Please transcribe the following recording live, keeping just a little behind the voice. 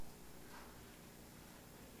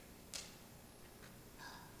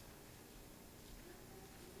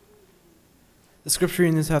scripture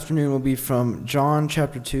reading this afternoon will be from John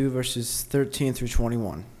chapter 2, verses 13 through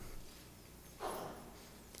 21.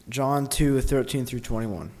 John 2, 13 through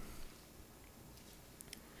 21.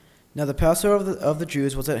 Now the Passover of the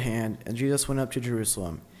Jews was at hand, and Jesus went up to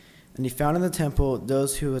Jerusalem. And he found in the temple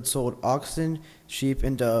those who had sold oxen, sheep,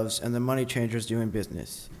 and doves, and the money changers doing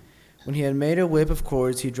business. When he had made a whip of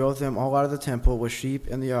cords, he drove them all out of the temple with sheep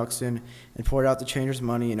and the oxen, and poured out the changers'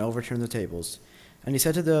 money, and overturned the tables. And he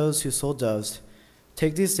said to those who sold doves,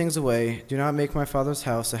 "Take these things away. Do not make my Father's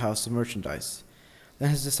house a house of merchandise." Then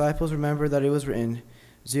his disciples remembered that it was written,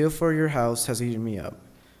 "Zeal for your house has eaten me up."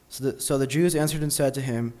 So the Jews answered and said to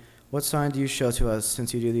him, "What sign do you show to us,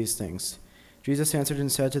 since you do these things?" Jesus answered and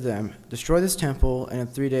said to them, "Destroy this temple, and in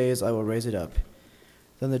 3 days I will raise it up."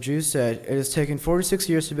 Then the Jews said, "It has taken 46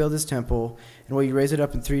 years to build this temple, and will you raise it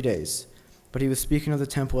up in 3 days?" But he was speaking of the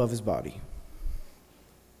temple of his body.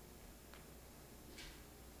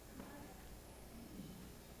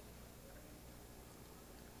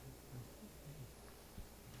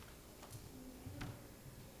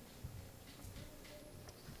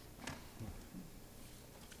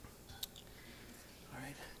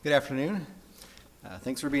 Good afternoon.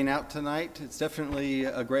 Thanks for being out tonight. It's definitely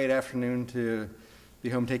a great afternoon to be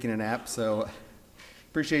home taking a nap, so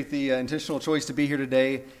appreciate the intentional choice to be here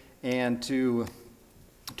today and to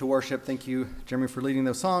worship. Thank you, Jeremy, for leading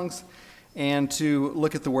those songs, and to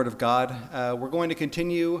look at the Word of God. We're going to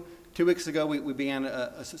continue. 2 weeks ago, we began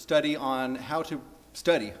a study on how to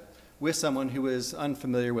study with someone who is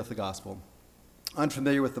unfamiliar with the gospel,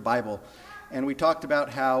 unfamiliar with the Bible. And we talked about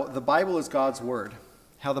how the Bible is God's Word,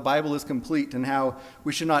 how the Bible is complete, and how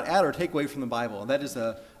we should not add or take away from the Bible. That is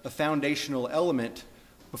a foundational element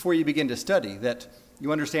before you begin to study, that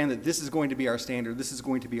you understand that this is going to be our standard, this is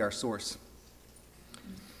going to be our source.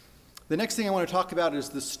 The next thing I want to talk about is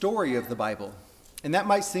the story of the Bible. And that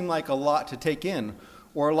might seem like a lot to take in,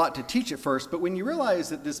 or a lot to teach at first, but when you realize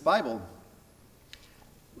that this Bible,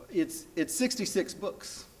 it's 66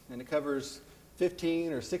 books, and it covers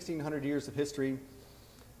 15 or 1,600 years of history,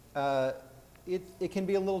 it can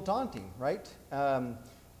be a little daunting, right?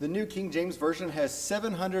 The New King James Version has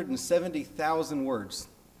 770,000 words.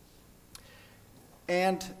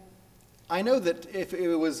 And I know that if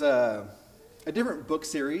it was a different book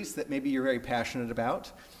series that maybe you're very passionate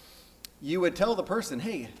about, you would tell the person,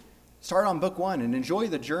 "Hey, start on book 1 and enjoy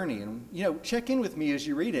the journey, and check in with me as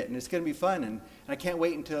you read it, and it's going to be fun, and I can't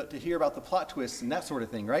wait to hear about the plot twists and that sort of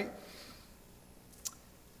thing," right?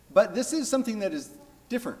 But this is something that is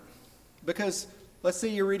different. Because let's say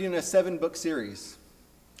you're reading a 7-book series,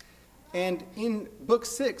 and in book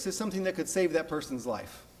 6 is something that could save that person's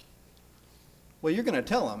life. Well, you're going to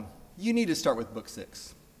tell them, you need to start with book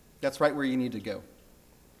 6. That's right where you need to go.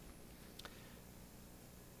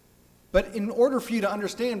 But in order for you to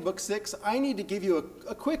understand book 6, I need to give you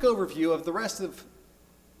a quick overview of the rest of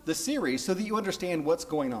the series so that you understand what's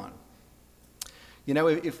going on.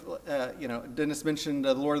 If Dennis mentioned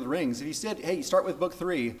The Lord of the Rings. If he said, "Hey, start with book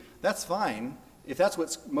 3," that's fine, if that's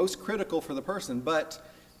what's most critical for the person. But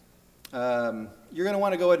you're going to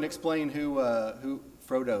want to go ahead and explain who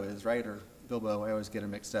Frodo is, right? Or Bilbo. I always get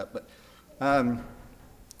them mixed up. But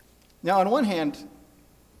now, on one hand,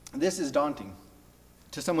 this is daunting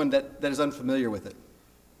to someone that is unfamiliar with it,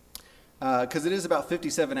 because it is about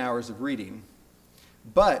 57 hours of reading.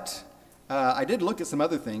 But I did look at some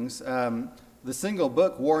other things. The single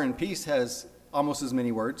book, War and Peace, has almost as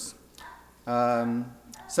many words.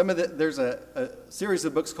 There's a series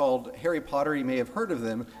of books called Harry Potter. You may have heard of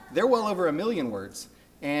them. They're well over 1 million words,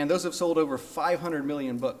 and those have sold over 500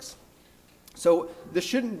 million books. So this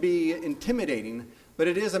shouldn't be intimidating, but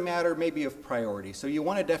it is a matter maybe of priority. So you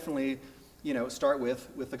want to definitely, start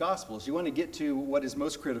with the Gospels. You want to get to what is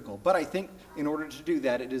most critical. But I think in order to do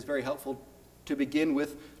that, it is very helpful to begin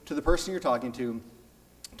with, to the person you're talking to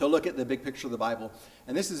look at the big picture of the Bible.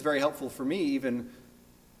 And this is very helpful for me, even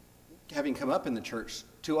having come up in the church,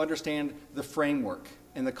 to understand the framework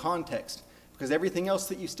and the context, because everything else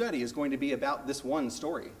that you study is going to be about this one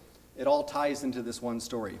story. It all ties into this one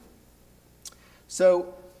story.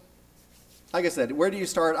 So, like I said, where do you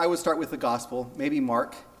start? I would start with the gospel, maybe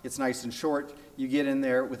Mark. It's nice and short. You get in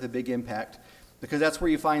there with a big impact, because that's where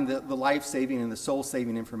you find the life-saving and the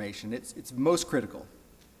soul-saving information. It's most critical,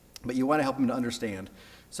 but you want to help them to understand.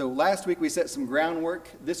 So last week we set some groundwork.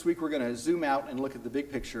 This week we're going to zoom out and look at the big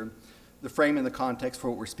picture, the frame and the context for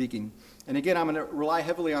what we're speaking. And again, I'm going to rely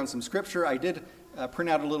heavily on some scripture. I did print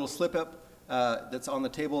out a little slip-up that's on the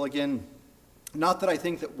table again. Not that I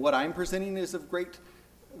think that what I'm presenting is of great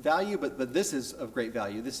value, but this is of great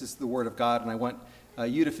value. This is the Word of God, and I want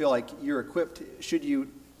you to feel like you're equipped, should you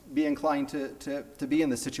be inclined to be in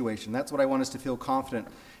this situation. That's what I want us to feel confident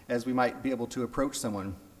as we might be able to approach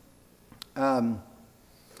someone. And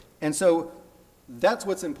so that's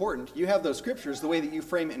what's important. You have those scriptures. The way that you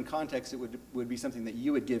frame it in context, it would be something that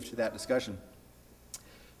you would give to that discussion.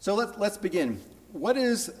 So let's begin. What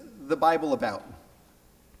is the Bible about?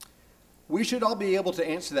 We should all be able to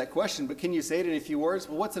answer that question, but can you say it in a few words?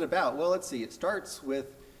 Well, what's it about? Well, let's see. It starts with,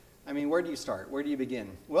 where do you start? Where do you begin?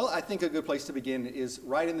 Well, I think a good place to begin is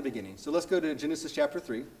right in the beginning. So let's go to Genesis chapter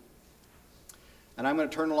 3. And I'm going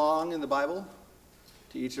to turn along in the Bible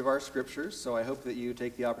to each of our scriptures, so I hope that you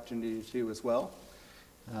take the opportunity to as well.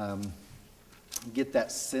 Get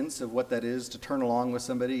that sense of what that is to turn along with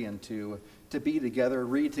somebody and to be together,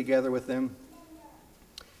 read together with them.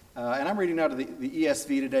 And I'm reading out of the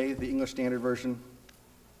ESV today, the English Standard Version.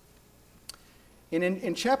 And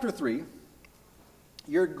in chapter 3,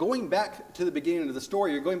 you're going back to the beginning of the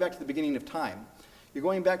story. You're going back to the beginning of time. You're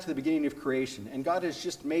going back to the beginning of creation. And God has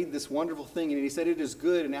just made this wonderful thing. And he said it is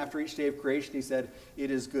good. And after each day of creation, he said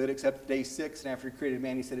it is good, except day 6. And after he created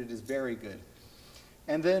man, he said it is very good.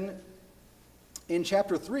 And then in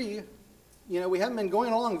chapter 3, we haven't been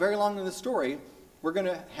going along very long in the story. We're going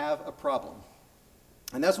to have a problem.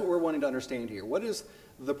 And that's what we're wanting to understand here. What is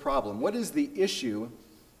the problem? What is the issue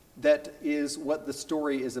that is what the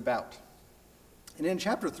story is about? And in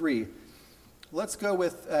chapter 3, let's go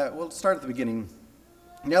with, we'll start at the beginning.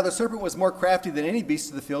 Now the serpent was more crafty than any beast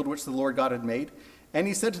of the field which the Lord God had made. And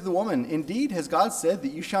he said to the woman, "Indeed, has God said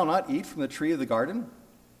that you shall not eat from the tree of the garden?"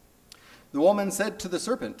 The woman said to the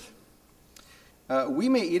serpent, "We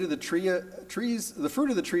may eat of the the fruit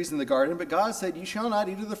of the trees in the garden, but God said, you shall not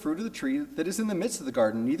eat of the fruit of the tree that is in the midst of the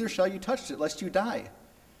garden, neither shall you touch it, lest you die."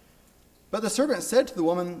 But the serpent said to the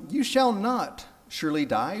woman, "You shall not surely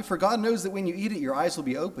die, for God knows that when you eat it, your eyes will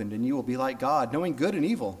be opened, and you will be like God, knowing good and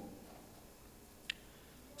evil."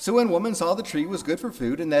 So when woman saw the tree was good for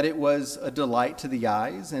food, and that it was a delight to the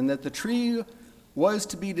eyes, and that the tree was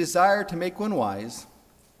to be desired to make one wise,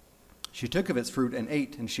 she took of its fruit and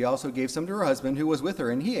ate, and she also gave some to her husband who was with her,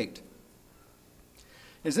 and he ate.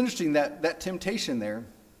 It's interesting that temptation there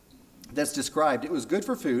that's described, it was good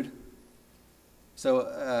for food,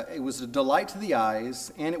 so it was a delight to the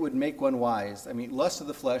eyes, and it would make one wise. Lust of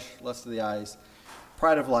the flesh, lust of the eyes,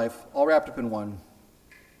 pride of life, all wrapped up in one.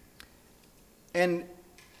 And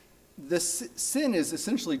the sin is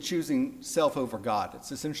essentially choosing self over God.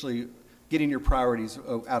 It's essentially getting your priorities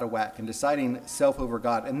out of whack and deciding self over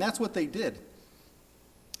God. And that's what they did.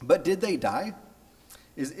 But did they die?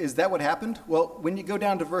 Is that what happened? Well, when you go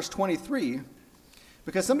down to verse 23,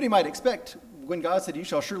 because somebody might expect when God said, "You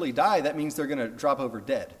shall surely die," that means they're going to drop over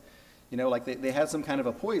dead. Like they had some kind of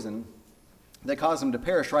a poison that caused them to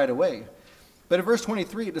perish right away. But in verse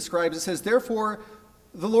 23, it says, "Therefore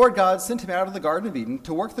the Lord God sent him out of the Garden of Eden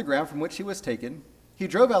to work the ground from which he was taken. He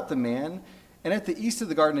drove out the man, and at the east of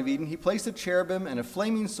the Garden of Eden he placed a cherubim and a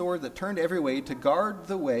flaming sword that turned every way to guard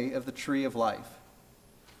the way of the tree of life."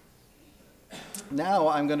 Now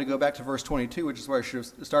I'm going to go back to verse 22, which is where I should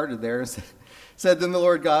have started there. It said, "Then the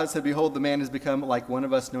Lord God said, Behold, the man has become like one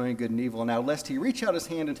of us, knowing good and evil. Now lest he reach out his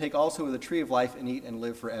hand and take also of the tree of life and eat and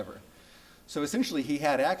live forever." So essentially he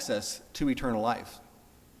had access to eternal life.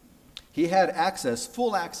 He had access,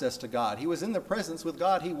 full access to God. He was in the presence with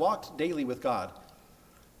God. He walked daily with God.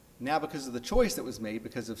 Now because of the choice that was made,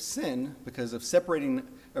 because of sin, because of separating,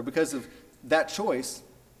 or because of that choice,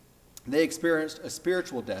 they experienced a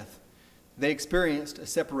spiritual death. They experienced a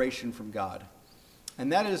separation from God.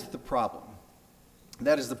 And that is the problem.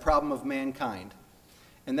 That is the problem of mankind.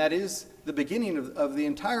 And that is the beginning of the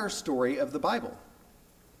entire story of the Bible.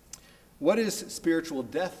 What is spiritual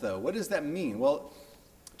death, though? What does that mean? Well,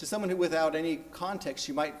 to someone who without any context,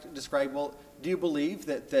 you might describe, well, do you believe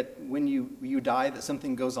that when you die that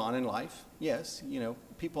something goes on in life? Yes,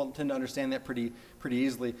 people tend to understand that pretty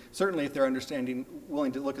easily. Certainly if they're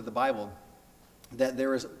willing to look at the Bible, that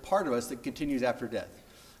there is part of us that continues after death.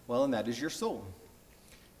 Well, and that is your soul.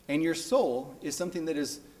 And your soul is something that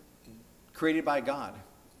is created by God.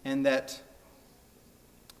 And that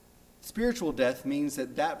spiritual death means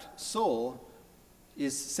that soul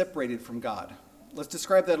is separated from God. Let's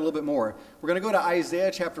describe that a little bit more. We're going to go to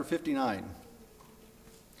Isaiah chapter 59.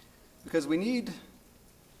 Because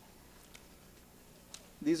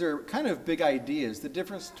these are kind of big ideas, the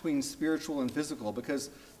difference between spiritual and physical, because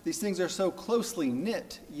these things are so closely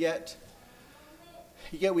knit, yet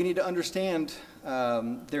we need to understand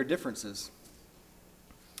their differences.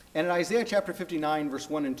 And in Isaiah chapter 59, verse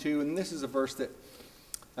 1 and 2, and this is a verse that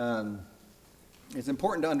is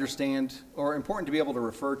important to understand, or important to be able to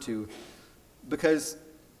refer to, because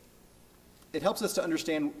it helps us to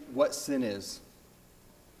understand what sin is.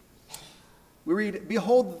 We read,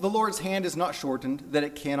 "Behold, the Lord's hand is not shortened, that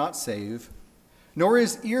it cannot save, nor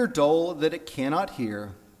his ear dull, that it cannot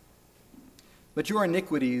hear. But your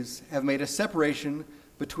iniquities have made a separation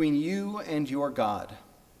between you and your God,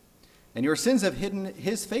 and your sins have hidden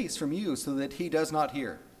his face from you so that he does not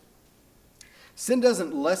hear." Sin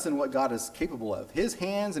doesn't lessen what God is capable of. His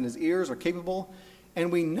hands and his ears are capable,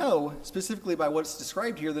 and we know specifically by what's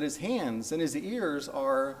described here that his hands and his ears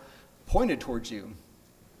are pointed towards you.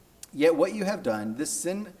 Yet what you have done, this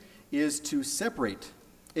sin, is to separate.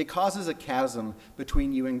 It causes a chasm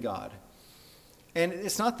between you and God. And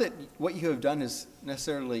it's not that what you have done has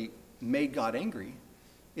necessarily made God angry.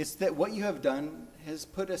 It's that what you have done has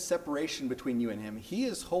put a separation between you and him. He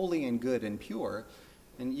is holy and good and pure,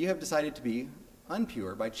 and you have decided to be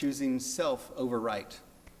unpure by choosing self over right.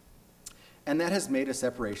 And that has made a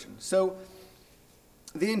separation. So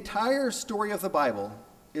the entire story of the Bible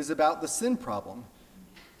is about the sin problem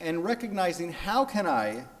and recognizing, how can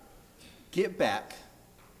I get back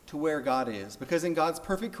to where God is? Because in God's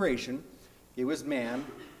perfect creation, it was man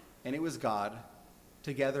and it was God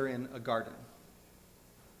together in a garden.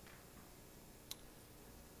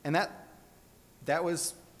 And that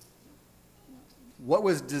was what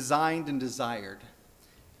was designed and desired.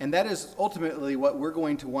 And that is ultimately what we're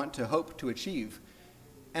going to want to hope to achieve.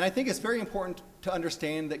 And I think it's very important to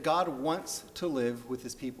understand that God wants to live with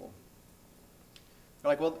his people. We're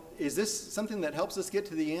like, well, is this something that helps us get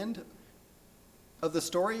to the end of the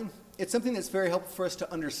story? It's something that's very helpful for us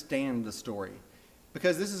to understand the story,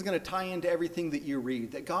 because this is going to tie into everything that you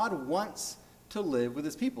read, that God wants to live with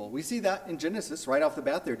his people. We see that in Genesis right off the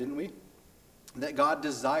bat there, didn't we? That God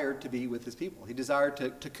desired to be with his people. He desired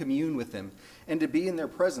to commune with them and to be in their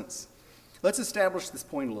presence. Let's establish this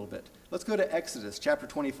point a little bit. Let's go to Exodus chapter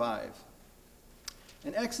 25.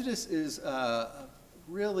 And Exodus is a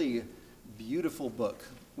really beautiful book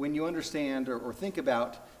when you understand or think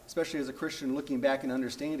about, especially as a Christian looking back and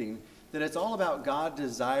understanding, that it's all about God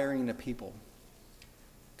desiring a people.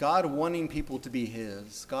 God wanting people to be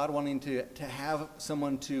his. God wanting to have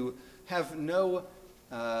someone to have no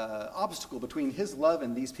obstacle between his love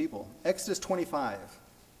and these people. Exodus 25.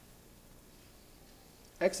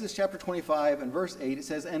 Exodus chapter 25 and verse 8, it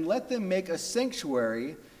says, "And let them make a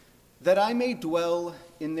sanctuary that I may dwell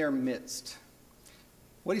in their midst."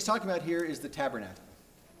 What he's talking about here is the tabernacle.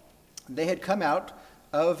 They had come out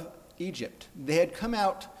of Egypt. They had come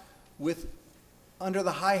out under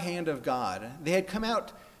the high hand of God. They had come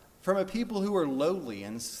out from a people who were lowly,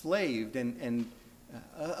 enslaved, and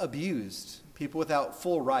abused, people without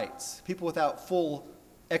full rights, people without full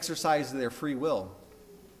exercise of their free will.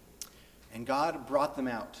 And God brought them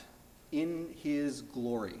out in his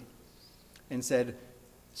glory and said,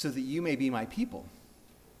 "So that you may be my people."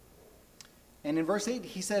 And in verse 8,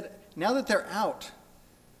 he said, now that they're out,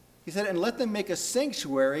 he said, "And let them make a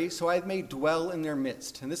sanctuary so I may dwell in their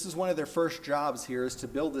midst." And this is one of their first jobs here, is to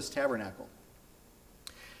build this tabernacle.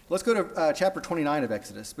 Let's go to chapter 29 of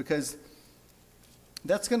Exodus, because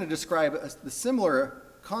that's going to describe the similar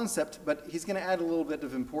concept, but he's going to add a little bit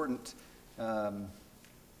of important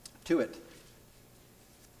to it.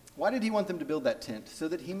 Why did he want them to build that tent? So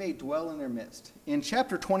that he may dwell in their midst. In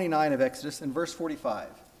chapter 29 of Exodus, in verse 45.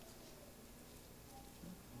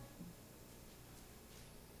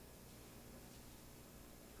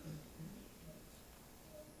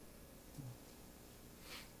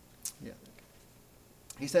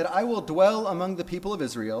 He said, "I will dwell among the people of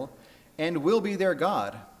Israel, and will be their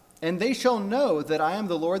God. And they shall know that I am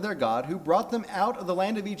the Lord their God, who brought them out of the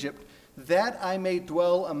land of Egypt, that I may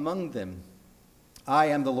dwell among them. I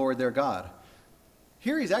am the Lord their God."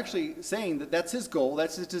 Here he's actually saying that that's his goal,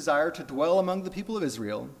 that's his desire, to dwell among the people of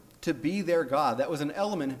Israel, to be their God. That was an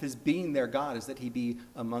element of his being their God, is that he be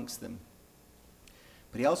amongst them.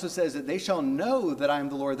 But he also says that they shall know that I am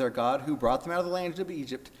the Lord their God, who brought them out of the land of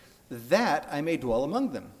Egypt, that I may dwell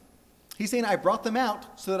among them. He's saying, I brought them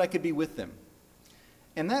out so that I could be with them.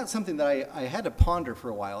 And that's something that I had to ponder for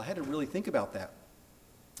a while. I had to really think about that.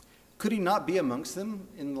 Could he not be amongst them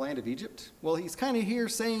in the land of Egypt? Well, he's kind of here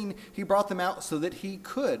saying he brought them out so that he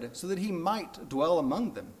could, so that he might dwell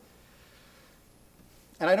among them.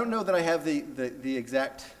 And I don't know that I have the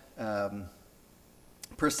exact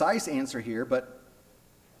precise answer here, but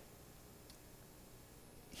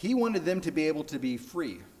he wanted them to be able to be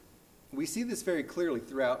free. We see this very clearly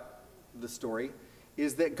throughout the story,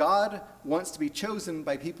 is that God wants to be chosen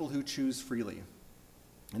by people who choose freely.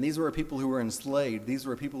 And these were people who were enslaved. These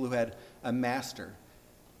were people who had a master.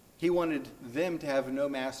 He wanted them to have no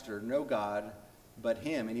master, no God, but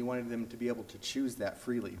him, and he wanted them to be able to choose that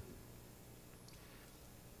freely.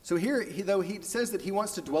 So here, though he says that he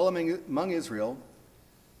wants to dwell among Israel,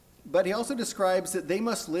 But he also describes that they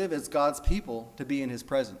must live as God's people to be in his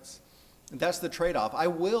presence. And that's the trade-off. I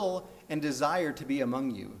will and desire to be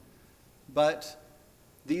among you. But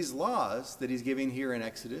these laws that he's giving here in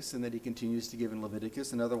Exodus and that he continues to give in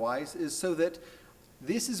Leviticus and otherwise is so that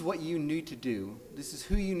this is what you need to do. This is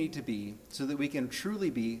who you need to be so that we can truly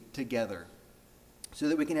be together, so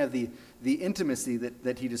that we can have the intimacy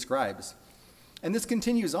that he describes. And this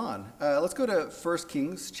continues on. Let's go to 1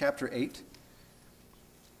 Kings chapter 8.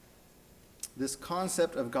 This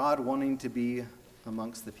concept of God wanting to be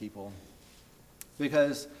amongst the people.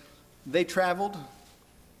 Because they traveled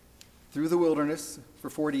through the wilderness for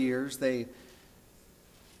 40 years.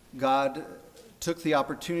 God took the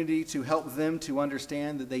opportunity to help them to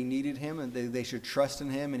understand that they needed him and they should trust in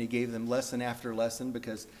him, and he gave them lesson after lesson,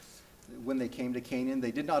 because when they came to Canaan,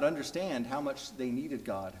 they did not understand how much they needed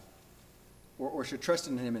God or should trust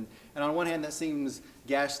in him. And on one hand, that seems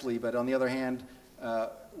ghastly, but on the other hand,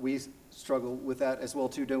 we struggle with that as well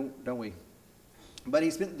too, don't we? But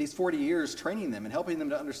he spent these 40 years training them and helping them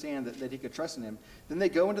to understand that he could trust in him. Then they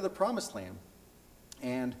go into the promised land,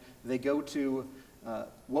 and they go to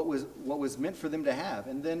what was meant for them to have.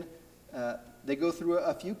 And then they go through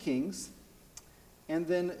a few kings, and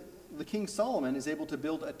then the King Solomon is able to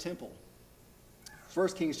build a temple. 1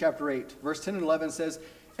 Kings chapter 8, verse 10 and 11 says,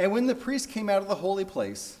 "And when the priest came out of the holy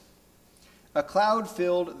place, a cloud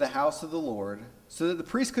filled the house of the Lord, so that the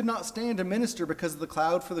priest could not stand to minister because of the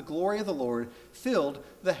cloud, for the glory of the Lord filled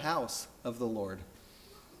the house of the Lord."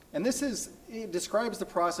 And it describes the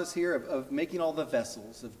process here of making all the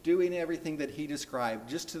vessels, of doing everything that he described,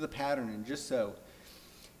 just to the pattern and just so.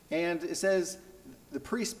 And it says the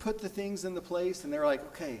priest put the things in the place, and they're like,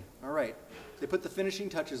 okay, all right. They put the finishing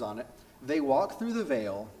touches on it. They walked through the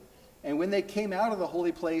veil, and when they came out of the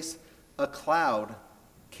holy place, a cloud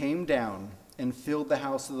came down and filled the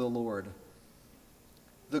house of the Lord.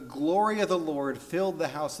 The glory of the Lord filled the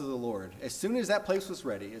house of the Lord. As soon as that place was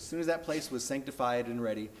ready, as soon as that place was sanctified and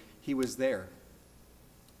ready, he was there.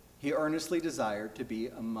 He earnestly desired to be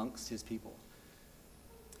amongst his people.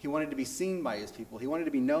 He wanted to be seen by his people. He wanted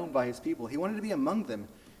to be known by his people. He wanted to be among them.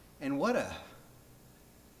 And what a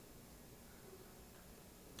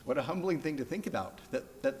humbling thing to think about,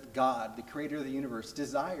 that God, the creator of the universe,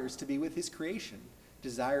 desires to be with his creation,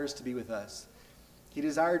 desires to be with us. He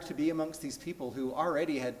desired to be amongst these people who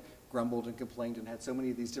already had grumbled and complained and had so many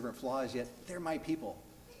of these different flaws, yet they're my people.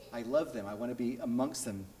 I love them. I want to be amongst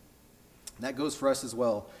them. And that goes for us as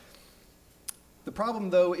well. The problem,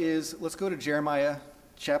 though, is, let's go to Jeremiah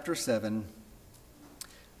chapter 7,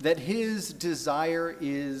 that his desire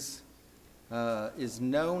is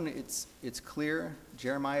known, it's clear.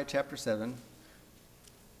 Jeremiah chapter 7,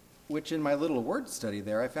 which in my little word study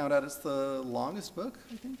there, I found out it's the longest book,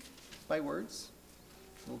 I think, by words.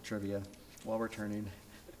 A little trivia while we're turning.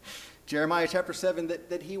 Jeremiah chapter 7,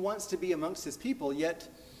 that he wants to be amongst his people, yet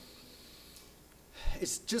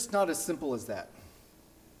it's just not as simple as that.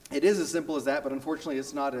 It is as simple as that, but unfortunately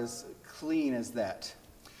it's not as clean as that.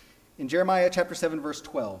 In Jeremiah chapter 7, verse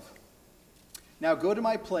 12, "Now go to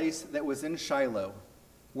my place that was in Shiloh,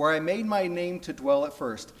 where I made my name to dwell at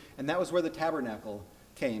first." And that was where the tabernacle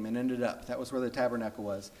came and ended up. That was where the tabernacle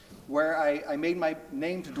was. Where I made my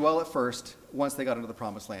name to dwell at first, once they got into the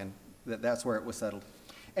promised land. That's where it was settled.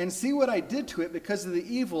 "And see what I did to it because of the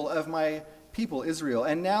evil of my people Israel.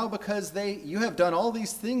 And now because you have done all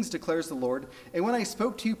these things, declares the Lord. And when I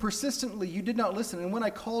spoke to you persistently, you did not listen. And when I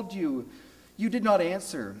called you, you did not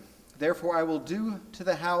answer. Therefore I will do to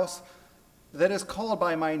the house that is called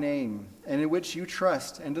by my name, and in which you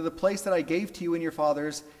trust, and to the place that I gave to you and your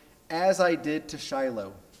fathers, as I did to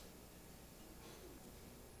Shiloh."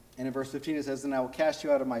 And in verse 15 it says, "And I will cast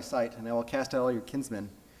you out of my sight, and I will cast out all your kinsmen."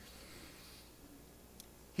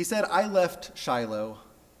 He said, I left Shiloh,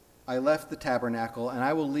 I left the tabernacle, and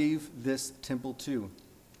I will leave this temple too.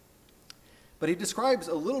 But he describes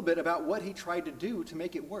a little bit about what he tried to do to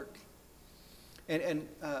make it work. And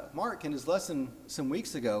Mark, in his lesson some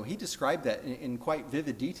weeks ago, he described that in quite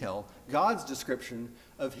vivid detail, God's description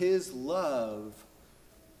of his love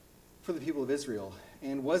for the people of Israel.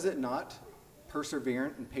 And was it not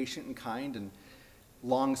perseverant and patient and kind and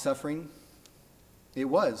long-suffering? It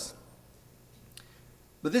was.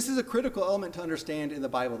 But this is a critical element to understand in the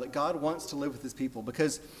Bible, that God wants to live with his people.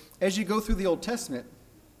 Because as you go through the Old Testament,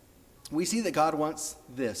 we see that God wants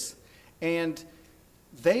this. And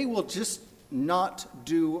they will just not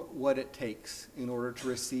do what it takes in order to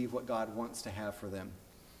receive what God wants to have for them.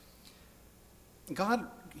 God,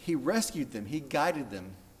 he rescued them. He guided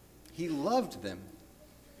them. He loved them.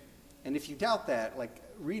 And if you doubt that,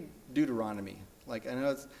 read Deuteronomy. Like, I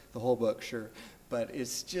know it's the whole book, sure, but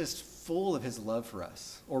it's just full of his love for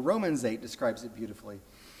us. Or Romans 8 describes it beautifully.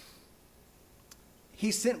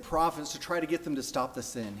 He sent prophets to try to get them to stop the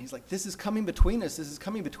sin. He's like, this is coming between us. This is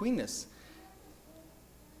coming between us.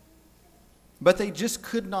 But they just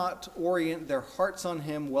could not orient their hearts on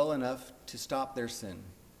him well enough to stop their sin.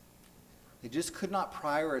 They just could not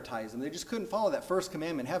prioritize them. They just couldn't follow that first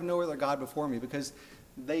commandment, have no other God before me, because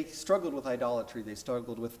they struggled with idolatry. They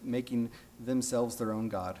struggled with making themselves their own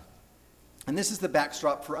God. And this is the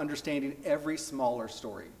backdrop for understanding every smaller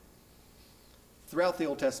story. Throughout the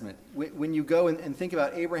Old Testament, when you go and think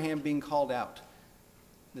about Abraham being called out,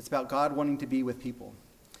 it's about God wanting to be with people.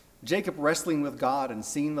 Jacob wrestling with God and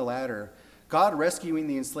seeing the ladder. God rescuing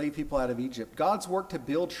the enslaved people out of Egypt. God's work to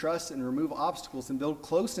build trust and remove obstacles and build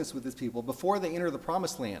closeness with his people before they enter the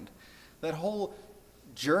promised land. That whole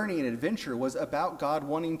journey and adventure was about God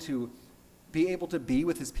wanting to be able to be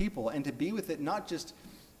with his people, and to be with it not just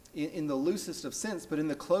in the loosest of sense, but in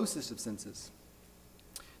the closest of senses.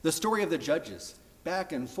 The story of the judges,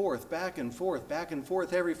 back and forth, back and forth, back and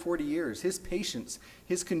forth every 40 years. His patience,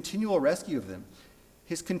 his continual rescue of them,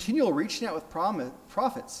 his continual reaching out with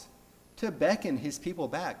prophets to beckon his people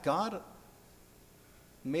back. God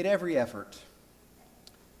made every effort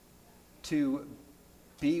to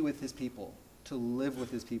be with his people, to live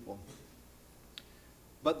with his people.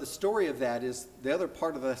 But the story of that is, the other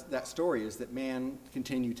part of that story is that man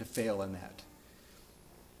continued to fail in that.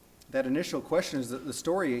 That initial question is that the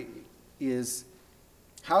story is,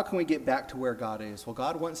 how can we get back to where God is? Well,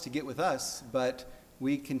 God wants to get with us, but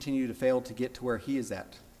we continue to fail to get to where he is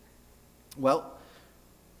at. Well,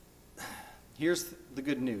 here's the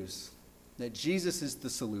good news, that Jesus is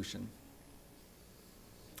the solution.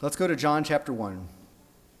 Let's go to John chapter 1.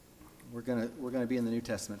 We're gonna be in the New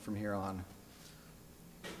Testament from here on.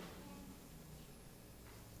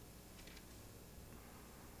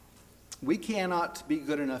 We cannot be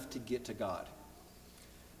good enough to get to God.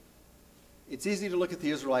 It's easy to look at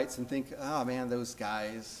the Israelites and think, oh man, those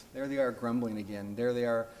guys, there they are grumbling again. There they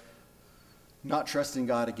are not trusting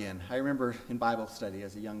God again. I remember in Bible study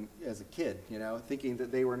as a kid, thinking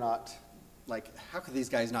that they were not, like, how could these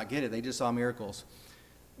guys not get it? They just saw miracles.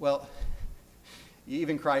 Well,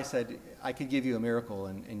 even Christ said, I could give you a miracle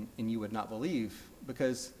and you would not believe,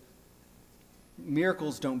 because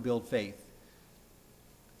miracles don't build faith.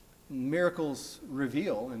 Miracles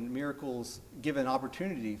reveal, and miracles give an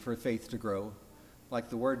opportunity for faith to grow, like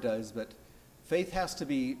the word does, but faith has to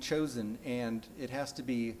be chosen and it has to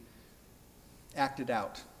be acted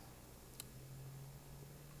out.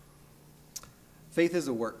 Faith is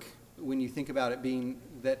a work. When you think about it being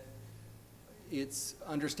that it's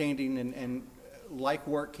understanding and like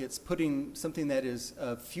work, it's putting something that is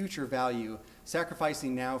of future value,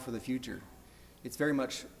 sacrificing now for the future. It's very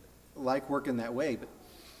much like work in that way, but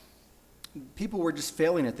people were just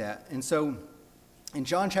failing at that. And so in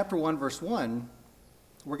John chapter 1, verse 1,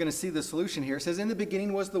 we're going to see the solution here. It says, in the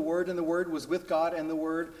beginning was the Word, and the Word was with God, and the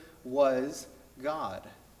Word was God.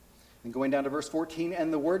 And going down to verse 14,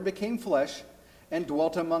 and the Word became flesh and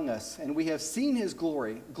dwelt among us, and we have seen his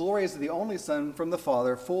glory. Glory is the only Son from the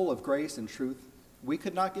Father, full of grace and truth. We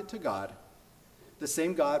could not get to God. The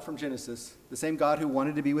same God from Genesis, the same God who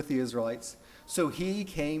wanted to be with the Israelites. So he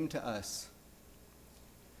came to us.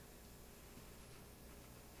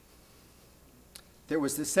 There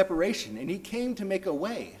was this separation, and he came to make a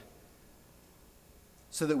way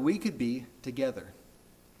so that we could be together.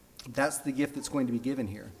 That's the gift that's going to be given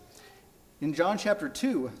here. In John chapter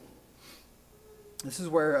 2, this is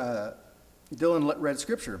where Dylan read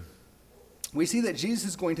scripture. We see that Jesus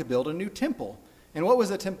is going to build a new temple. And what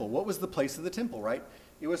was a temple? What was the place of the temple, right?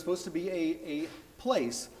 It was supposed to be a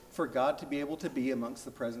place for God to be able to be amongst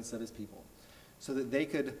the presence of his people, so that they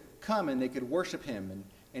could come and they could worship him,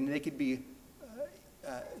 and they could be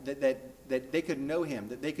that they could know him,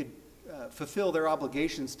 that they could fulfill their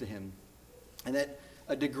obligations to him, and that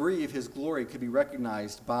a degree of his glory could be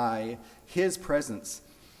recognized by his presence.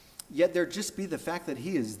 Yet there just be the fact that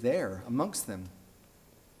he is there amongst them.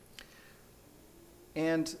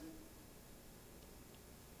 And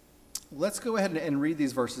let's go ahead and read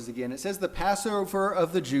these verses again. It says, the Passover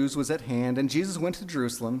of the Jews was at hand, and Jesus went to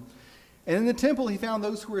Jerusalem. And in the temple he found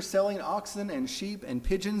those who were selling oxen and sheep and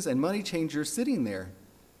pigeons and money changers sitting there.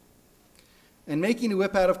 And making a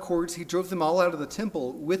whip out of cords, he drove them all out of the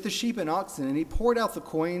temple with the sheep and oxen, and he poured out the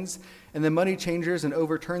coins and the money changers and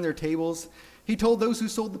overturned their tables. He told those who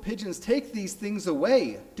sold the pigeons, take these things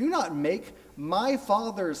away. Do not make my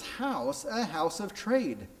Father's house a house of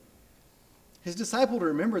trade. His disciples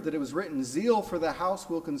remembered that it was written, zeal for the house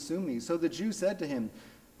will consume me. So the Jews said to him,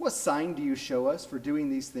 what sign do you show us for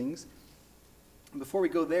doing these things? before we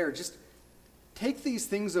go there, just take these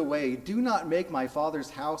things away. Do not make my Father's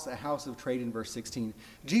house a house of trade in verse 16.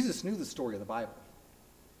 Jesus knew the story of the Bible.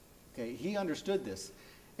 Okay, he understood this.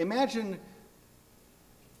 Imagine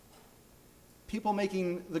people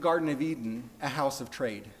making the Garden of Eden a house of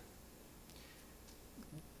trade.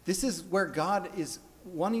 This is where God is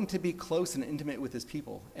wanting to be close and intimate with his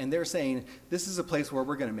people. And they're saying, this is a place where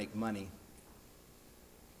we're going to make money.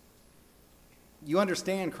 You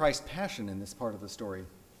understand Christ's passion in this part of the story.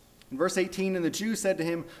 In verse 18, and the Jews said to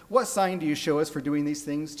him, what sign do you show us for doing these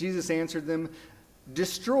things? Jesus answered them,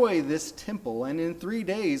 destroy this temple, and in 3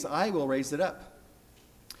 days I will raise it up.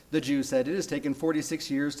 The Jews said, it has taken 46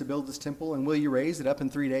 years to build this temple, and will you raise it up in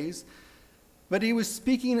 3 days? But he was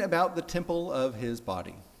speaking about the temple of his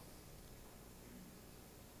body.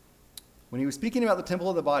 When he was speaking about the temple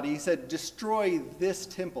of the body, he said, destroy this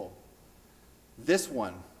temple, this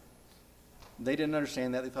one. They didn't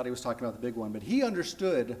understand that. They thought he was talking about the big one. But he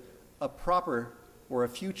understood a proper or a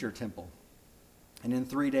future temple. And in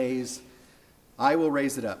 3 days, I will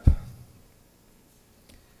raise it up.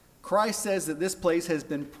 Christ says that this place has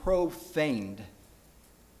been profaned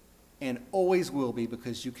and always will be,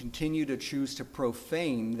 because you continue to choose to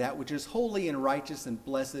profane that which is holy and righteous and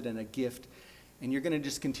blessed and a gift, and you're going to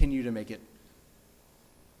just continue to make it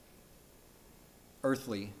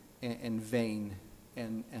earthly and vain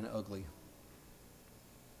and ugly.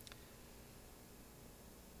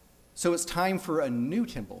 So it's time for a new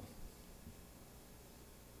temple.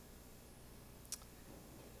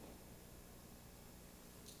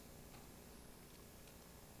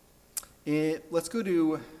 Let's go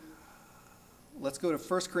to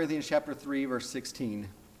 1 Corinthians chapter 3, verse 16.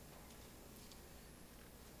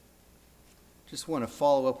 Just want to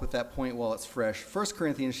follow up with that point while it's fresh. 1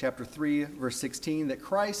 Corinthians chapter 3, verse 16, that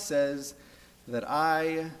Christ says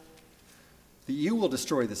that you will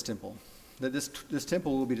destroy this temple, that this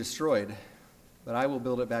temple will be destroyed, but I will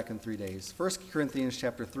build it back in 3 days. 1 Corinthians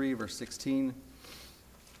chapter 3, verse 16.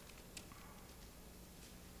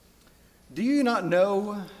 Do you not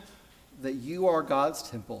know that you are God's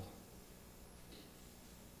temple?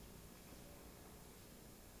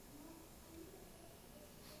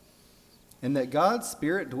 And that God's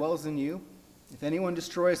Spirit dwells in you? If anyone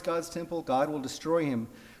destroys God's temple, God will destroy him.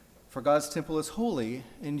 For God's temple is holy,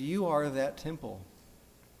 and you are that temple.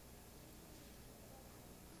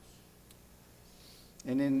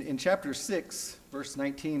 And in chapter 6, verse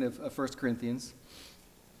 19 of 1 Corinthians,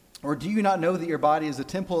 or do you not know that your body is a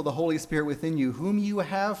temple of the Holy Spirit within you, whom you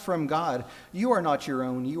have from God? You are not your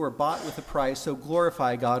own. You are bought with a price, so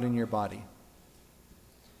glorify God in your body.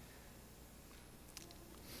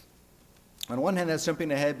 On one hand, that's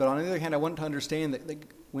jumping ahead, but on the other hand, I want to understand that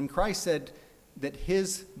when Christ said that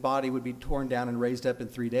his body would be torn down and raised up in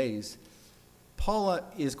 3 days, Paul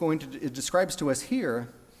it describes to us here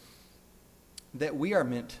that we are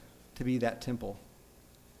meant to be that temple.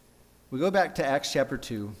 We go back to Acts chapter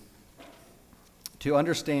 2 to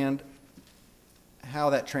understand how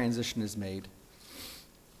that transition is made.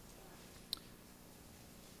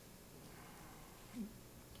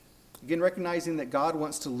 Again, recognizing that God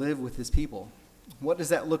wants to live with his people. What does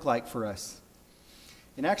that look like for us?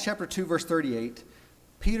 In Acts chapter 2, verse 38,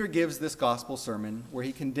 Peter gives this gospel sermon where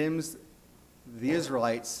he condemns the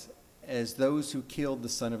Israelites as those who killed the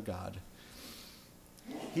Son of God.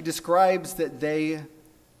 He describes that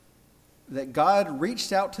God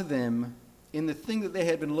reached out to them in the thing that they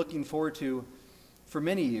had been looking forward to for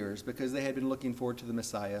many years, because they had been looking forward to the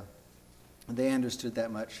Messiah. And they understood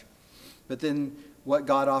that much. But then what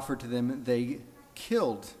God offered to them, they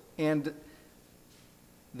killed. And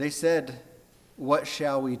they said, what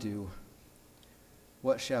shall we do?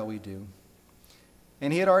 What shall we do?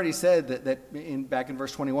 And he had already said that back in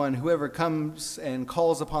verse 21, whoever comes and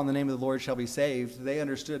calls upon the name of the Lord shall be saved. They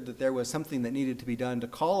understood that there was something that needed to be done to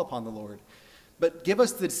call upon the Lord. But give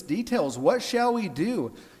us the details. What shall we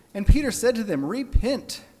do? And Peter said to them,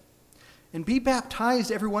 repent and be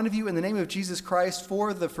baptized, every one of you, in the name of Jesus Christ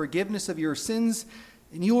for the forgiveness of your sins,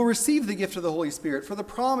 and you will receive the gift of the Holy Spirit. For the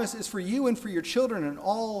promise is for you and for your children and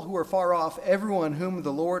all who are far off, everyone whom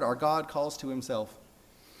the Lord our God calls to himself.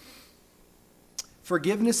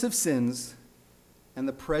 Forgiveness of sins and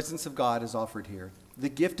the presence of God is offered here. The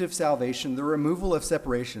gift of salvation, the removal of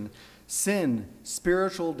separation, sin,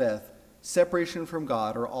 spiritual death, separation from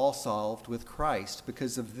God are all solved with Christ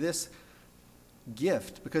because of this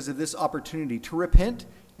gift, because of this opportunity to repent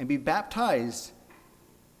and be baptized.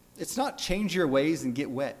 It's not change your ways and get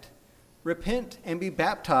wet. Repent and be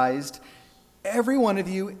baptized, every one of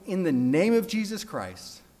you, in the name of Jesus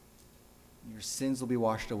Christ. Your sins will be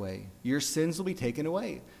washed away. Your sins will be taken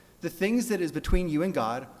away. the things that is between you and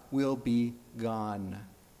God will be gone.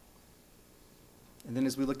 And then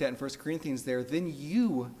as we looked at in 1 Corinthians there, then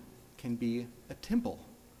you can be a temple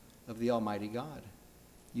of the Almighty God.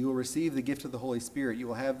 You will receive the gift of the Holy Spirit. You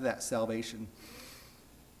will have that salvation.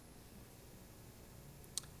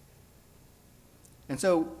 And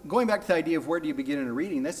so going back to the idea of where do you begin in a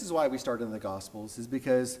reading, this is why we started in the Gospels, is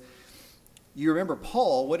because you remember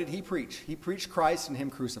Paul, what did he preach? He preached Christ and him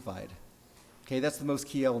crucified. Okay, that's the most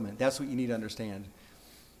key element. That's what you need to understand.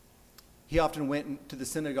 He often went to the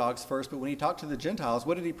synagogues first, but when he talked to the Gentiles,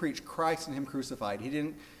 what did he preach? Christ and him crucified. He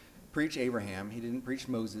didn't preach Abraham. He didn't preach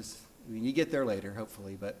Moses. I mean, you get there later,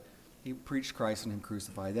 hopefully, but he preached Christ and him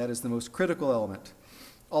crucified. That is the most critical element.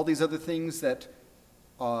 All these other things that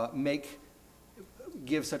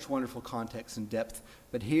give such wonderful context and depth,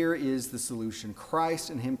 but here is the solution: Christ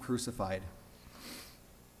and him crucified.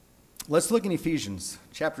 Let's look in Ephesians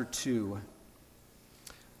chapter 2.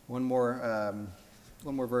 One more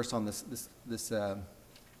verse on this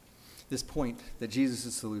point that Jesus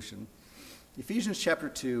is solution. Ephesians chapter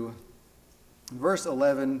 2, verse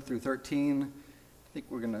 11 through 13. I think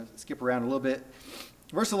we're going to skip around a little bit.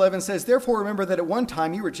 Verse 11 says, "Therefore remember that at one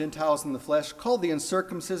time you were Gentiles in the flesh, called the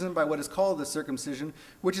uncircumcision by what is called the circumcision,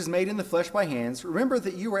 which is made in the flesh by hands. Remember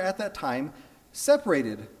that you were at that time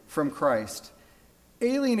separated from Christ,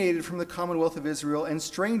 alienated from the commonwealth of Israel, and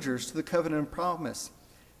strangers to the covenant of promise,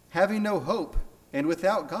 having no hope and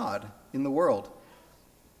without God in the world.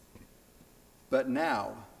 But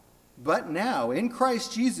now, in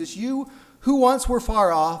Christ Jesus, you who once were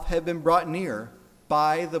far off have been brought near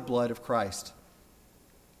by the blood of Christ."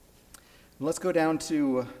 Let's go down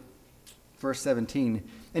to verse 17.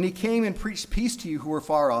 "And he came and preached peace to you who were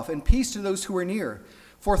far off, and peace to those who were near.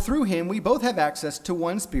 For through him we both have access to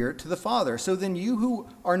one Spirit, to the Father. So then you who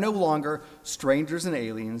are no longer strangers and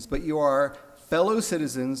aliens, but you are fellow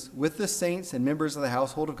citizens with the saints and members of the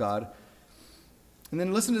household of God." And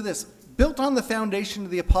then listen to this: "Built on the foundation of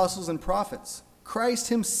the apostles and prophets, Christ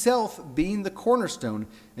himself being the cornerstone,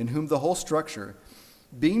 in whom the whole structure,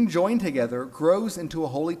 being joined together, grows into a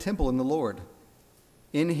holy temple in the Lord.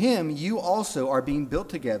 In him you also are being built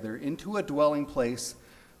together into a dwelling place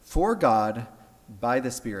for God by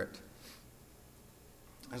the Spirit."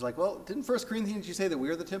 I was like, well, didn't 1 Corinthians you say that we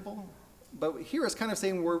are the temple? But here it's kind of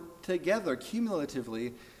saying we're together,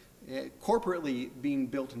 cumulatively, corporately being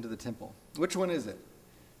built into the temple. Which one is it?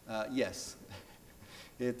 Yes,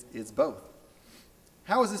 it's both.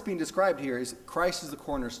 How is this being described here? Is Christ is the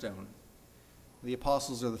cornerstone. The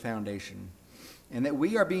apostles are the foundation. And that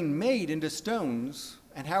we are being made into stones.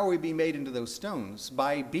 And how are we being made into those stones?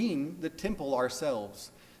 By being the temple ourselves.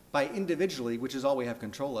 By individually, which is all we have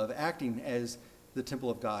control of, acting as the temple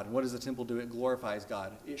of God. And what does the temple do? It glorifies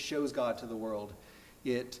God. It shows God to the world.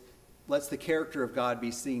 It lets the character of God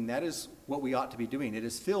be seen. That is what we ought to be doing. It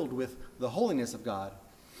is filled with the holiness of God.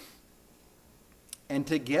 And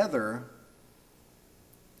together,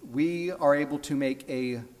 we are able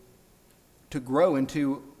to grow and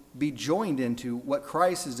to be joined into what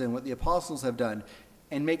Christ has done, what the apostles have done,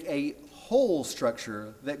 and make a whole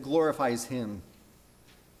structure that glorifies him,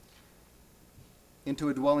 into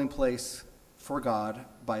a dwelling place for God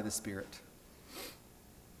by the Spirit.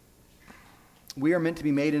 We are meant to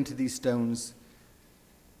be made into these stones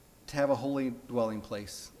to have a holy dwelling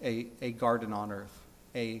place, a garden on earth,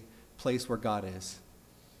 a place where God is.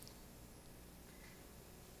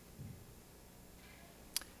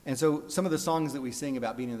 And so some of the songs that we sing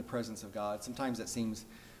about being in the presence of God, sometimes it seems,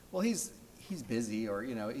 well, he's busy, or,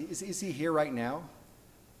 is he here right now?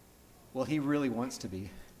 Well, he really wants to be.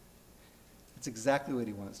 It's exactly what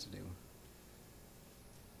he wants to do.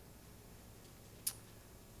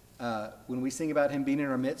 When we sing about him being in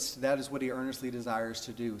our midst, that is what he earnestly desires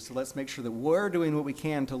to do. So let's make sure that we're doing what we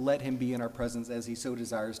can to let him be in our presence as he so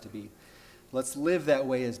desires to be. Let's live that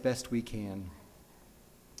way as best we can.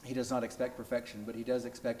 He does not expect perfection, but he does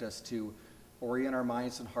expect us to orient our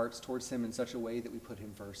minds and hearts towards him in such a way that we put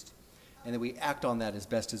him first, and that we act on that as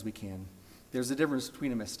best as we can. There's a difference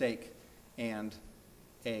between a mistake and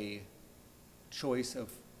a choice of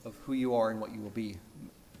who you are and what you will be.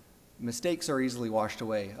 Mistakes are easily washed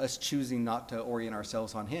away. Us choosing not to orient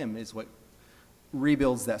ourselves on him is what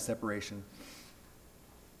rebuilds that separation.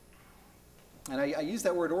 And I use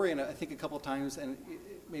that word orient, I think, a couple of times, and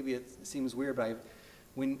maybe it seems weird, but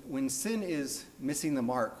when sin is missing the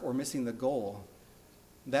mark or missing the goal,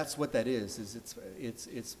 that's what that is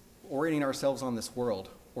it's orienting ourselves on this world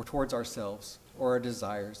or towards ourselves or our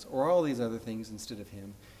desires or all these other things instead of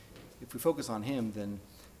him. If we focus on him,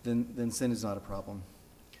 then sin is not a problem.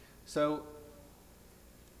 So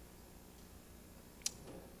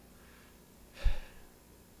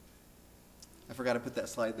forgot to put that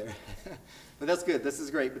slide there. But that's good. This is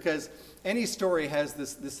great because any story has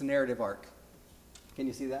this narrative arc. Can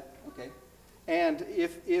you see that? Okay. And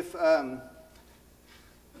if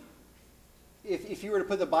you were to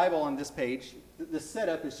put the Bible on this page, the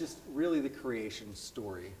setup is just really the creation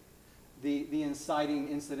story. The inciting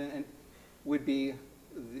incident would be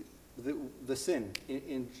the sin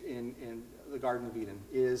in the Garden of Eden,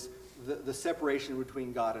 is the separation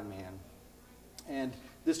between God and man. And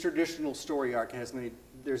this traditional story arc has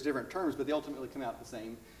there's different terms, but they ultimately come out the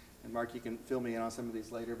same. And Mark, you can fill me in on some of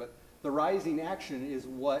these later. But the rising action is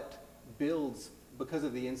what builds because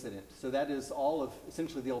of the incident. So that is all of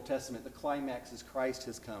essentially the Old Testament. The climax is Christ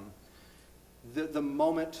has come. The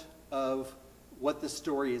moment of what the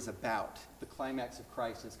story is about, the climax of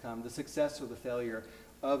Christ has come. The success or the failure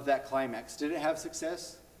of that climax. Did it have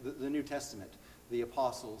success? The New Testament, the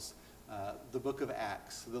apostles, the book of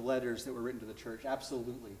Acts, the letters that were written to the church.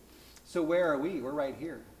 Absolutely. So where are we? We're right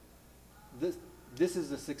here. This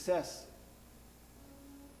is a success.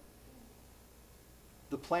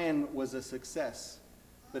 The plan was a success,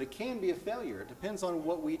 but it can be a failure. It depends on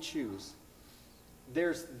what we choose.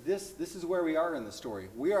 This is where we are in the story.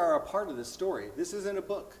 We are a part of this story. This isn't a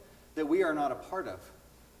book that we are not a part of.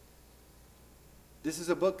 This is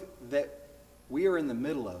a book that we are in the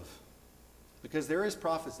middle of because there is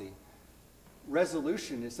prophecy.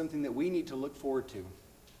 Resolution is something that we need to look forward to.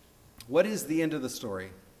 What is the end of the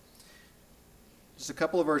story? Just a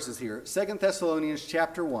couple of verses here. 2 Thessalonians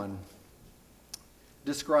chapter 1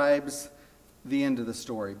 describes the end of the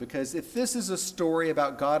story. Because if this is a story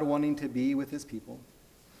about God wanting to be with his people,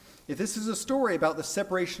 if this is a story about the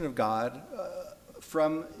separation of God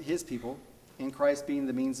from his people, and Christ being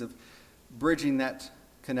the means of bridging that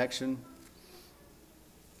connection,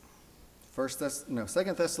 2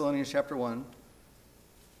 Thessalonians chapter 1.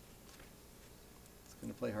 It's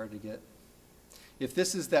going to play hard to get. If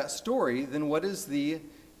this is that story, then what is the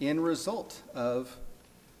end result of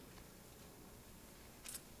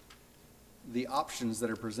the options that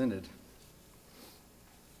are presented?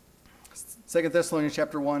 2 Thessalonians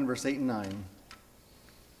chapter 1, verse 8 and 9.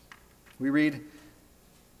 We read,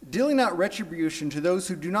 "Dealing out retribution to those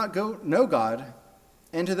who do not know God,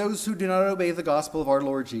 and to those who do not obey the gospel of our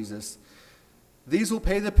Lord Jesus. These will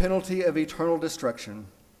pay the penalty of eternal destruction,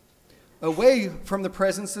 away from the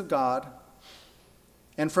presence of God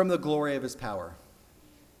and from the glory of his power."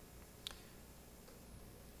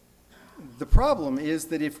 The problem is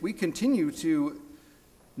that if we continue to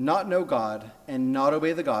not know God and not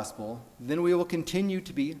obey the gospel, then we will continue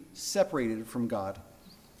to be separated from God.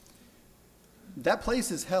 That place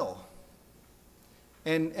is hell.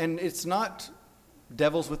 And it's not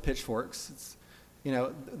devils with pitchforks. It's,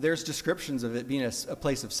 there's descriptions of it being a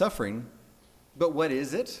place of suffering. But what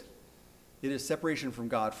is it? It is separation from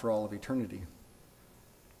God for all of eternity.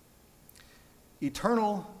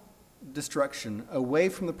 Eternal destruction, away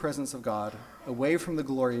from the presence of God, away from the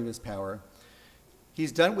glory of his power.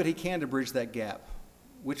 He's done what he can to bridge that gap.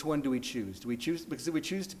 Which one do we choose? Because if we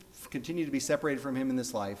choose to continue to be separated from him in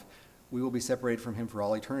this life, we will be separated from him for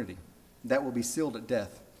all eternity. That will be sealed at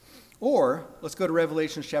death. Or, let's go to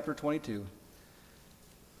Revelation chapter 22.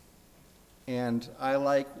 And I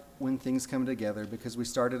like when things come together because we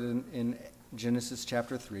started in Genesis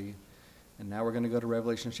chapter 3, and now we're going to go to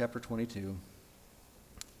Revelation chapter 22.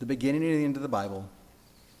 The beginning and the end of the Bible.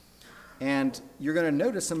 And you're going to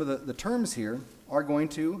notice some of the terms here are going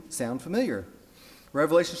to sound familiar.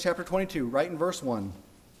 Revelation chapter 22, right in verse 1.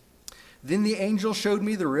 "Then the angel showed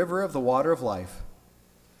me the river of the water of life,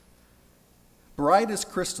 bright as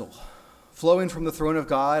crystal, flowing from the throne of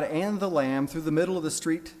God and the Lamb through the middle of the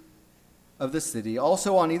street of the city.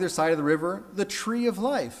 Also on either side of the river, the tree of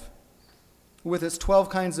life, with its 12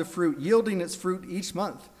 kinds of fruit, yielding its fruit each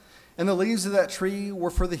month. And the leaves of that tree were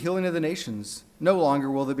for the healing of the nations. No longer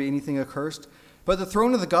will there be anything accursed, but the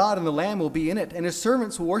throne of the God and the Lamb will be in it, and his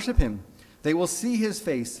servants will worship him. They will see his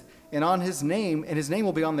face, and his name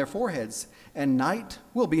will be on their foreheads. And night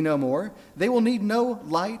will be no more. They will need no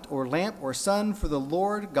light or lamp or sun, for the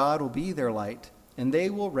Lord God will be their light, and they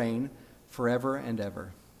will reign forever and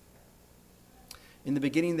ever." In the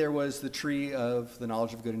beginning there was the tree of the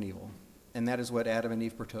knowledge of good and evil, and that is what Adam and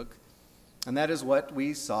Eve partook. And that is what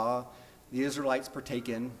we saw the Israelites partake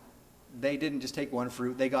in. They didn't just take one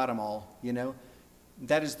fruit, they got them all,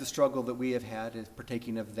 That is the struggle that we have had, is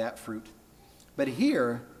partaking of that fruit. But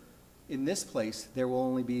here, in this place, there will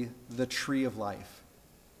only be the tree of life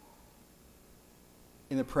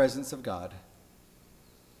in the presence of God.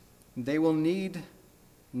 They will need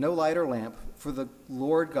no light or lamp, for the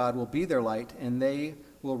Lord God will be their light, and they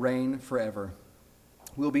will reign forever.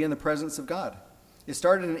 We'll be in the presence of God. It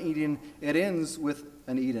started in Eden. It ends with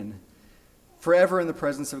an Eden, forever in the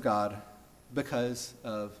presence of God because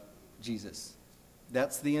of Jesus.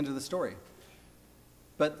 That's the end of the story.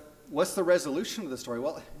 But what's the resolution of the story?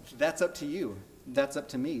 Well, that's up to you. That's up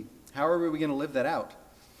to me. How are we going to live that out?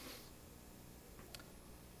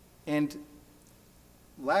 And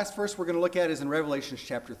last verse we're going to look at is in Revelation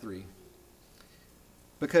chapter 3.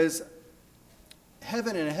 Because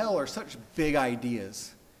heaven and hell are such big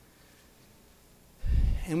ideas.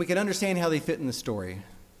 And we can understand how they fit in the story.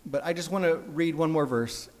 But I just want to read one more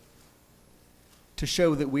verse to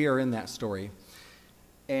show that we are in that story.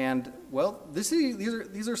 And, well,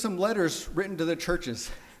 these are some letters written to the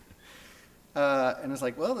churches. And it's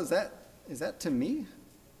like, well, is that to me?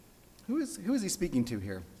 Who is he speaking to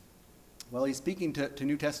here? Well, he's speaking to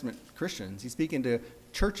New Testament Christians. He's speaking to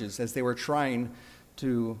churches as they were trying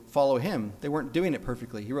to follow him. They weren't doing it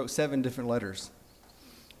perfectly. He wrote 7 different letters.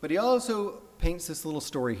 But he also paints this little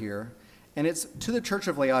story here, and it's to the church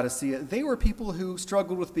of Laodicea. They were people who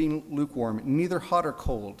struggled with being lukewarm, neither hot or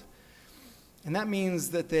cold. And that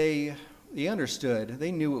means that they understood,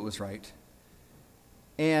 they knew it was right.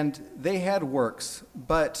 And they had works,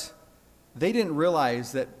 but they didn't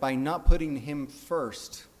realize that by not putting him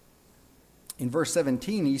first. In verse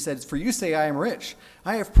 17, he says, "For you say, I am rich.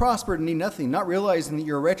 I have prospered and need nothing, not realizing that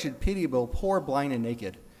you're wretched, pitiable, poor, blind, and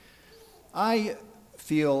naked." I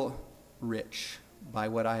feel rich by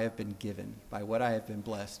what I have been given, by what I have been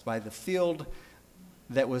blessed, by the field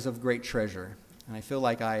that was of great treasure. And I feel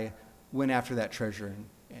like I went after that treasure,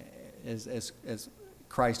 as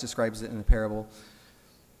Christ describes it in the parable.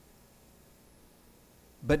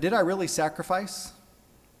 But did I really sacrifice?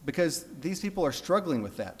 Because these people are struggling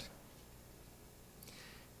with that.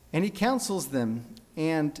 And he counsels them,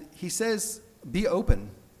 and he says, be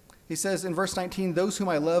open. He says in verse 19, "Those whom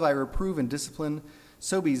I love I reprove and discipline,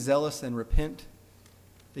 so be zealous and repent."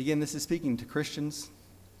 Again, this is speaking to Christians.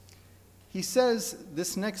 He says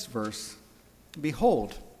this next verse,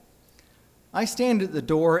 "Behold, I stand at the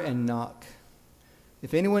door and knock.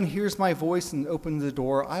 If anyone hears my voice and opens the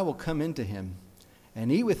door, I will come into him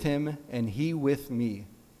and eat with him and he with me.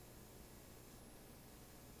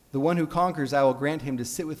 The one who conquers, I will grant him to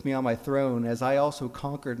sit with me on my throne, as I also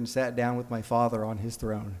conquered and sat down with my Father on his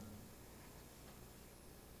throne."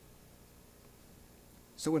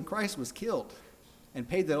 So when Christ was killed and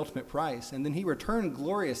paid that ultimate price, and then he returned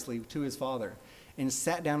gloriously to his Father and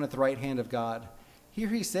sat down at the right hand of God, here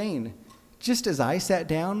he's saying, just as I sat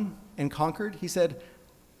down and conquered, he said,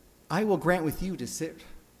 I will grant with you to sit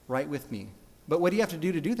right with me. But what do you have to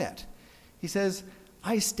do that? He says,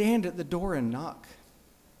 I stand at the door and knock.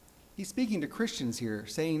 He's speaking to Christians here,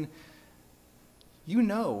 saying, you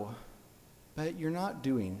know, but you're not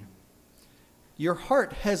doing. Your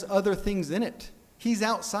heart has other things in it. He's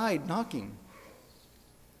outside knocking.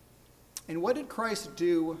 And what did Christ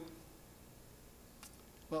do?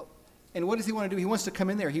 Well, and what does he want to do? He wants to come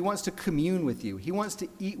in there. He wants to commune with you. He wants to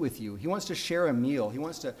eat with you. He wants to share a meal. He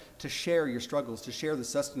wants to share your struggles, to share the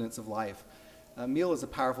sustenance of life. A meal is a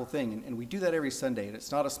powerful thing, and we do that every Sunday, and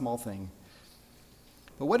it's not a small thing.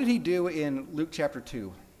 But what did he do in Luke chapter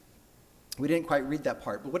 2? We didn't quite read that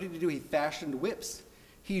part, but what did he do? He fashioned whips.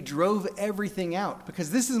 He drove everything out,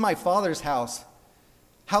 because this is my Father's house.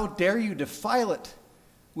 How dare you defile it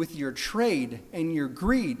with your trade and your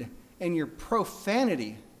greed and your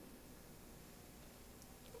profanity?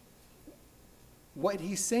 What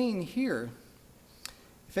he's saying here,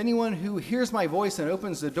 if anyone who hears my voice and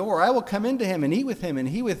opens the door, I will come into him and eat with him and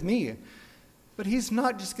he with me. But he's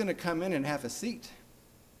not just going to come in and have a seat.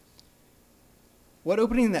 What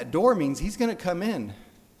opening that door means, he's going to come in.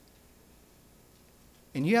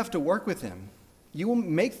 And you have to work with him. You will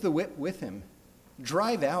make the whip with him.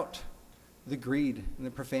 Drive out the greed and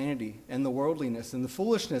the profanity and the worldliness and the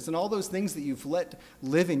foolishness and all those things that you've let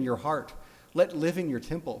live in your heart, let live in your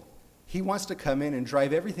temple. He wants to come in and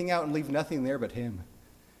drive everything out and leave nothing there but him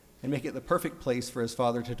and make it the perfect place for his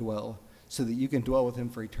Father to dwell so that you can dwell with him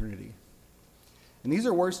for eternity. And these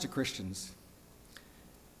are words to Christians.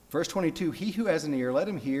 Verse 22, he who has an ear, let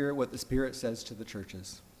him hear what the Spirit says to the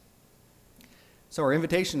churches. So our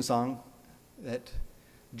invitation song that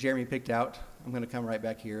Jeremy picked out, I'm going to come right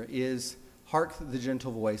back here, is Hark the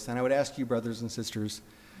Gentle Voice. And I would ask you, brothers and sisters,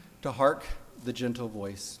 to hark the gentle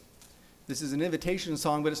voice. This is an invitation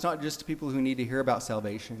song, but it's not just to people who need to hear about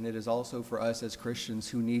salvation. It is also for us as Christians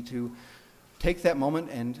who need to take that moment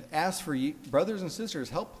and ask for you, brothers and sisters,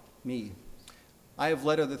 help me. I have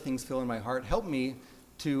let other things fill in my heart. Help me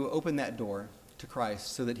to open that door to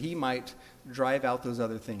Christ so that he might drive out those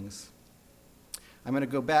other things. I'm going to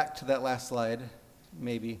go back to that last slide,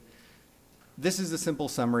 maybe. This is a simple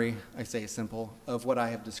summary, I say simple, of what I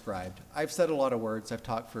have described. I've said a lot of words. I've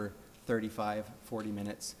talked for 35, 40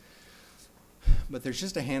 minutes. But there's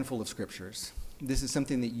just a handful of scriptures. This is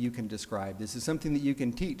something that you can describe. This is something that you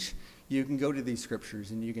can teach. You can go to these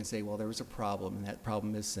scriptures and you can say, well, there was a problem, and that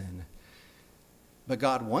problem is sin. But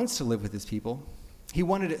God wants to live with his people. He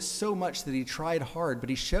wanted it so much that he tried hard, but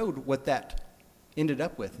he showed what that ended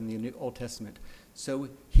up with in the New Old Testament. So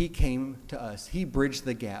he came to us. He bridged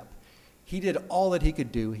the gap. He did all that he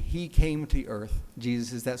could do. He came to earth.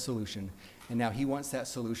 Jesus is that solution. And now he wants that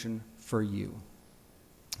solution for you.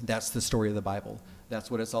 That's the story of the Bible. That's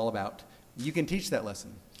what it's all about. You can teach that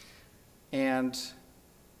lesson. And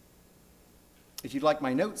if you'd like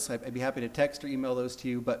my notes, I'd be happy to text or email those to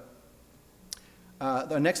you. But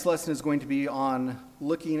the next lesson is going to be on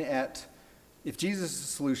looking at, if Jesus is the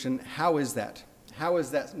solution, how is that? How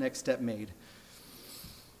is that next step made?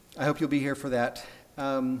 I hope you'll be here for that.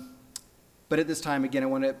 But at this time, again, I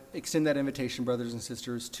want to extend that invitation, brothers and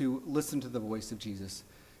sisters, to listen to the voice of Jesus.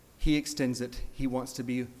 He extends it. He wants to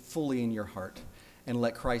be fully in your heart, and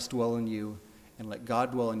let Christ dwell in you, and let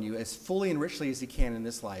God dwell in you as fully and richly as he can in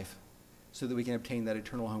this life, so that we can obtain that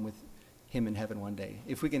eternal home with him in heaven one day.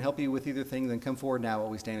 If we can help you with either thing, then come forward now while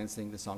we stand and sing the song.